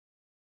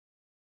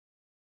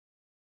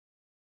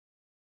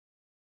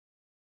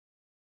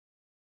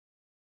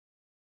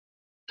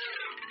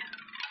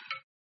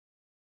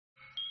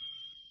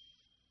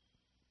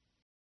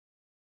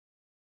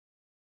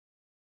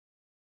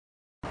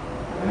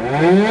Ici,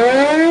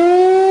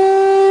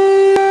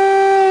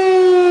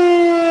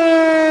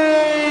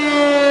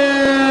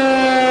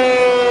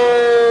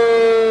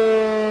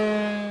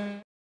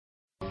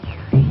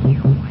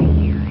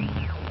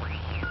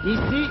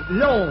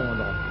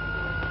 Londres.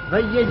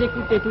 Veuillez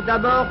écouter tout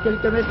d'abord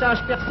quelques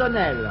messages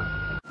personnels.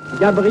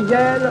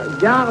 Gabriel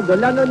garde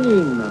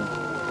l'anonyme.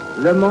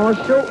 Le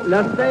manchot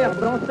la serre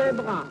dans ses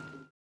bras.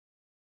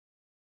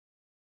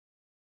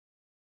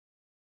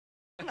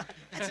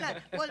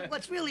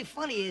 What's really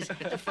funny is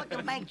the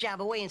fucking bank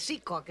job away in Sea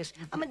Caucus.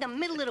 I'm in the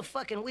middle of the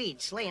fucking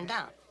weeds, laying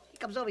down. He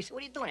comes over, he said,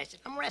 "What are you doing?" I said,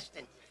 "I'm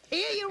resting."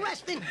 "Here, you're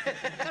resting?"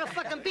 "Got a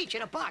fucking beach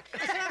in a park." I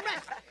said, "I'm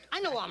resting."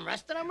 "I know I'm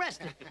resting, I'm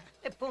resting."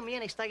 They pull me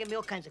in, they start giving me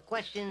all kinds of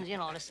questions, you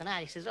know, this and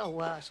that. He says,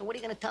 "Oh, so what are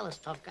you gonna tell us,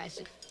 tough guy?" I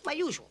said, "My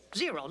usual,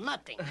 zero,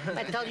 nothing."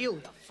 "I tell you,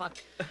 you fuck."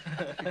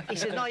 He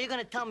says, "No, you're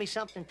gonna tell me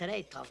something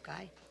today, tough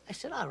guy." I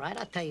said, "All right,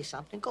 I'll tell you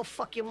something. Go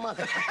fuck your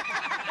mother."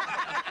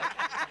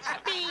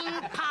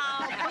 Bing,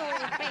 pow,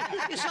 boom, bing.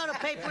 You saw the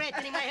paper,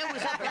 Anthony, my head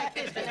was up like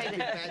this.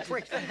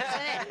 Prick.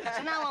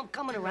 So now I'm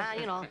coming around,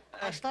 you know.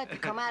 I start to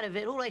come out of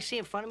it. Who do I see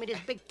in front of me? This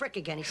big prick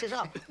again. He says,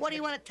 "Oh, what do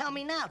you want to tell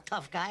me now,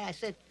 tough guy?" I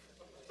said,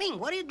 "Bing,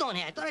 what are you doing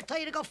here? I thought I'd tell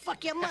you to go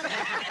fuck your mother." I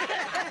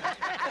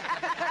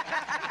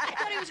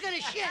thought he was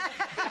gonna shit.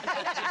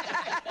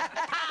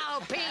 Pow,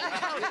 bing,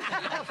 pow.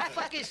 The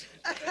fuck is...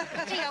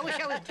 Gee, I wish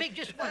I was big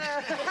just once.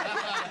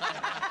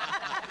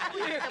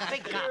 The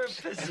big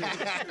cops.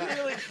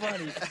 Really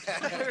funny.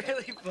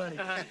 Really funny.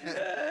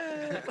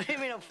 What do you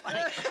mean I'm funny?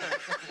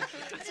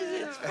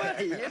 It's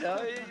funny, you know.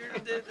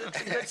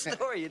 It's a good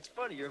story. It's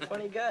funny. You're a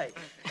funny guy.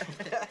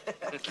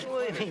 What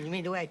do you mean? You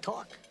mean the way I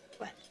talk?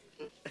 What?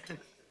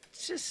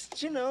 It's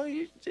just, you know,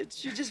 you're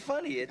just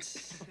funny.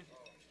 It's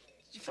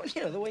funny,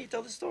 you know, the way you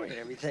tell the story and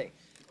everything.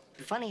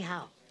 Funny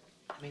how?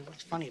 I mean,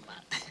 what's funny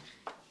about it?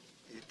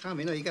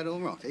 Tommy, no, you got it all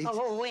wrong.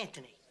 Oh,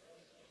 Anthony.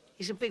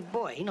 He's a big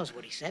boy. He knows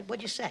what he said.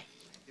 What'd you say?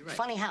 You're right.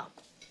 Funny how?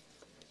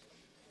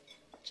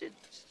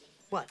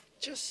 What?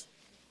 Just,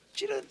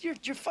 you know,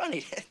 you're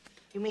funny.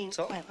 You mean,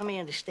 So? well, let me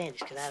understand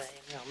this, because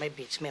you know,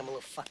 maybe it's me, I'm a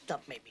little fucked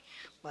up, maybe.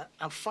 But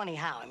I'm funny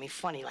how? I mean,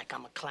 funny like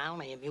I'm a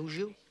clown, I amuse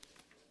you.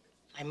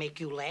 I make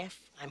you laugh.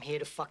 I'm here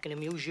to fucking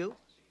amuse you.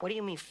 What do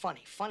you mean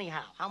funny? Funny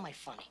how? How am I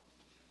funny?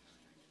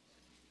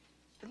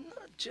 No,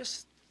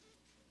 just,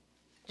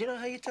 you know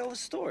how you tell the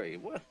story.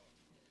 What?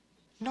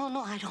 No,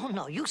 I don't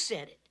know. You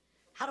said it.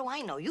 How do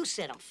I know? You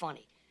said I'm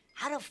funny.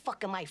 How the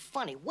fuck am I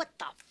funny? What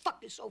the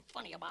fuck is so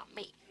funny about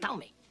me? Tell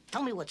me.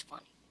 Tell me what's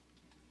funny.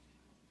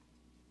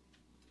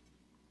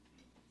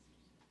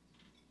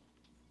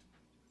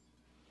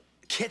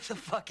 Get the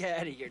fuck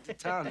out of here,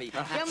 Tommy. You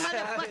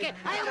motherfucker.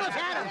 I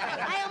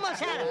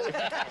almost had him.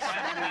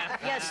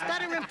 You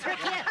stuttering prick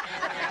here.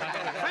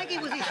 Frankie,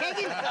 was he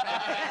shaking?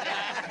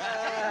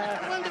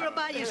 I wonder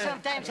about you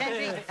sometimes,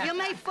 Henry. You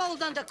may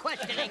fold under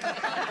questioning.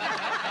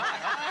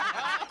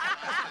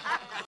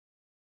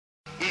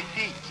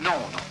 Ici,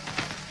 Londres.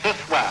 Ce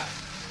soir,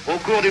 au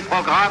cours du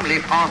programme Les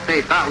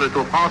Français parlent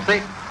aux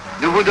Français,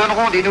 nous vous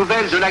donnerons des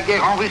nouvelles de la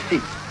guerre en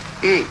Russie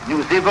et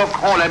nous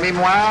évoquerons la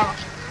mémoire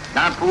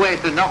d'un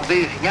poète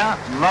norvégien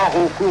mort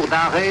au cours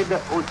d'un raid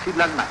au-dessus de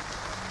l'Allemagne.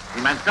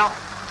 Et maintenant,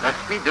 la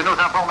suite de nos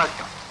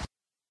informations.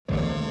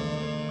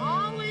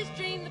 Always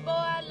dreamed the boy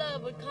I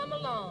love would come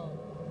along.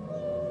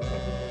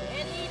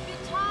 And he'd be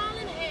tall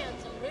and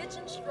handsome, rich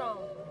and strong.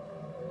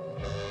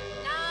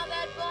 Now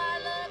that boy I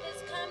love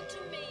has come to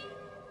me.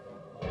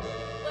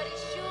 But he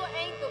sure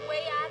ain't the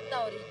way I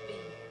thought he'd be.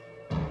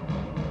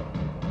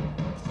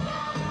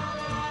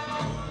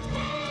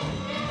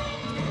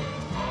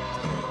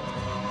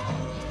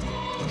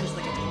 Just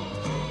like a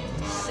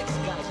six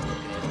guys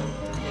looking at him.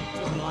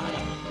 Line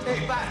up. Hey,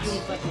 Bob. You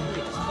fucking weird.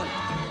 It's funny.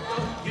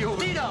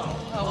 Tito!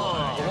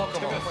 Oh,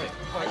 welcome over.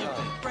 How you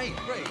doing? Great.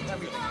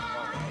 Everything.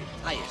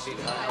 Hiya,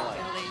 Cedar. How are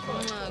you?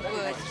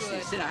 Good.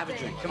 Sit down, have a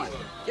drink. Come on.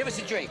 Give us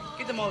a drink.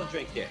 Give them all a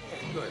drink there.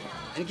 Good.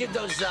 And give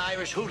those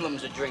Irish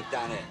hoodlums a drink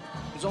down there.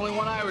 There's only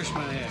one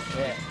Irishman here.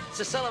 Yeah. It's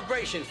a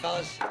celebration,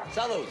 fellas.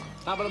 Salute.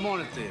 Top of the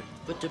morning to you.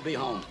 Good to be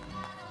home.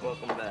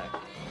 Welcome back.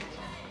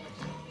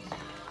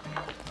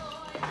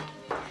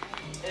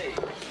 Hey.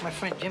 My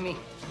friend Jimmy.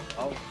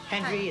 Oh.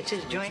 Henry, it's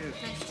his joint.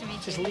 Nice to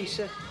meet This is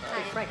Lisa.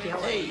 Hey, Frankie, how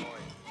are you? Hey,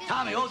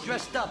 Tommy, all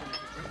dressed up.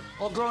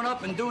 All grown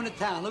up and doing the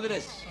town. Look at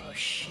this. Oh,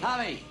 shit.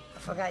 Tommy. I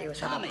forgot you was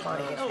having Tommy. a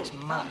party here for his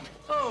mom.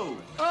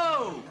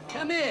 Oh,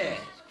 come here.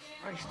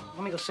 Christ,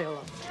 let me go say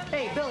hello.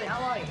 Hey, Billy,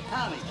 how are you?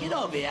 Tommy, get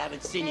over here. I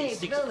haven't seen you in Hey,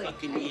 6 Billy.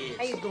 fucking years.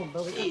 How you doing,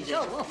 Billy? Jesus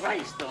Oh,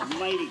 Christ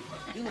almighty.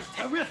 You look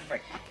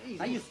terrific.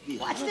 How you feel?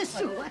 Watch this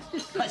suit. Watch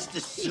this suit. Watch the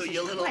suit,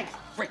 you little Christ.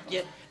 frick.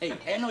 You. Hey,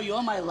 I know you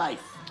all my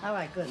life. All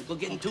right, good. You're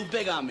getting too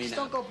big on me Just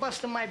now. don't go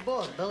busting my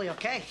balls, Billy,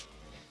 okay?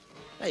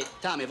 Hey,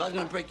 Tommy, if I was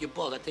gonna break your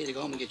balls, I'd tell you to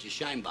go home and get your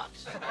shine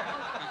box.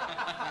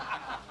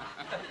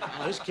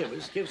 Oh, this kid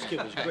was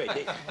great.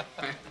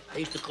 They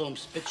used to call him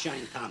Spit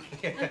Shine Tommy.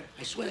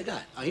 I swear to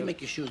God. Oh, he'd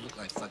make your shoes look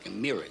like fucking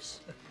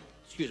mirrors.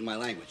 Excuse my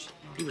language.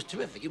 He was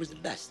terrific. He was the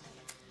best.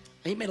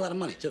 And he made a lot of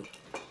money, too.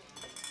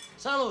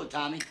 Salute,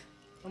 Tommy.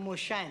 No more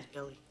shines,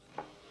 Billy.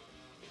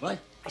 What?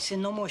 I said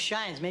no more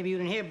shines. Maybe you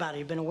didn't hear about it.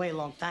 You've been away a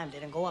long time. They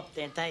didn't go up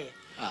there and tell you.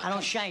 I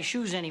don't shine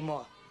shoes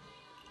anymore.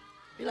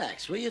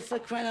 Relax, will you, for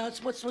crying out?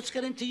 What's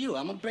got into you?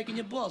 I'm breaking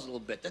your balls a little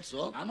bit, that's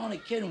all. I'm only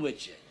kidding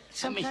with you.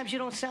 Sometimes you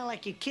don't sound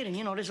like you're kidding.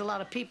 You know, there's a lot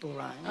of people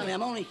around. I mean,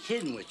 I'm only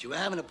kidding with you. We're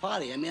having a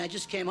party. I mean, I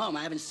just came home.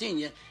 I haven't seen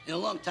you in a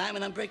long time,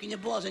 and I'm breaking your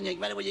balls, and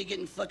right away you're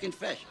getting fucking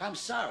fresh. I'm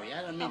sorry.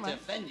 I don't mean to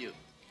offend you.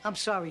 I'm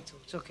sorry, too.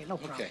 It's okay. No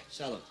problem. Okay,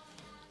 salute.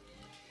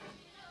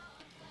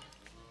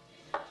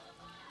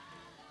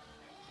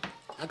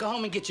 Now go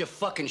home and get your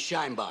fucking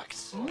shine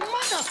box.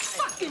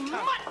 Motherfucking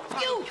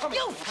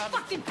you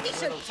fucking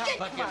piece of shit!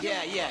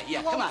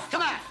 Yeah. Come on.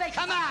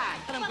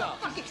 Let him go.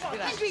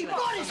 Henry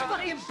bought his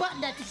fucking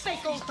button that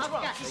fake old tough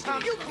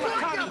guy. You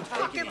brought your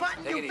fucking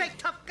button, you fake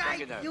tough guy.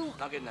 You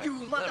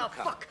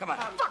motherfucker. Come on.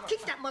 Fuck,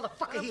 keep that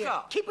motherfucker here.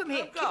 Keep him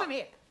here.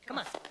 Come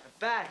on.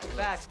 Back.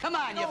 Come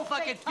on, you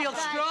fucking feel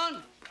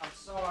strong? I'm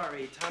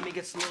sorry. Tommy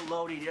gets a little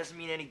loaded. He doesn't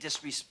mean any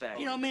disrespect.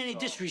 You don't mean any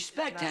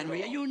disrespect,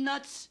 Henry. Are you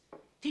nuts?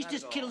 Teach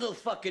this kid a little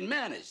fucking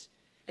manners.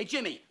 Hey,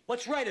 Jimmy,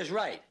 what's right is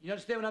right. You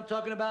understand what I'm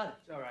talking about?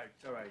 It's all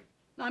right.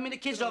 No, I mean, the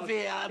kid's over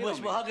here. We're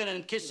hugging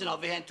and kissing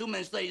over here, and 2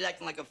 minutes later, he's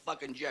acting like a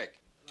fucking jerk.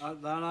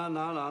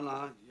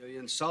 No. You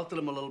insulted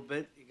him a little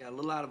bit. You got a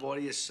little out of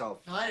order yourself.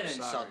 No, I didn't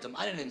insult him.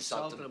 I didn't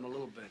insult him a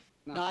little bit.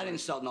 No, I didn't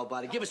insult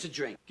nobody. Give us a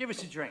drink.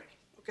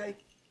 Okay.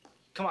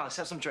 Come on, let's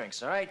have some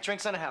drinks, all right?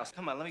 Drinks on the house.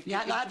 Come on, let me...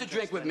 Yeah, have the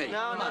drink with me.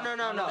 No.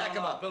 Back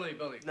him up. Billy.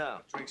 No.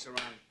 Drinks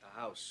around the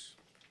house.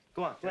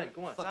 Go on, Glenn,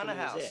 go on. It's on the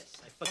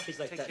house. I fuck kids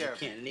like that in the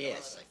can. In the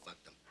ass, I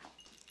fucked them.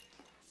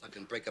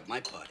 Fucking break up my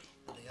party.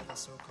 The other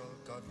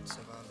so-called gods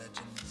of our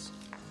legends,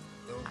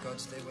 though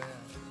gods they were.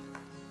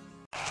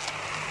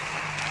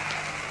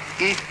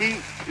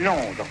 Ici,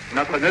 Londres.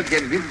 Notre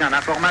 9e bulletin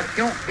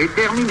d'information est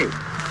terminé.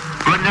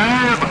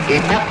 Honneur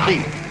et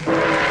patrie.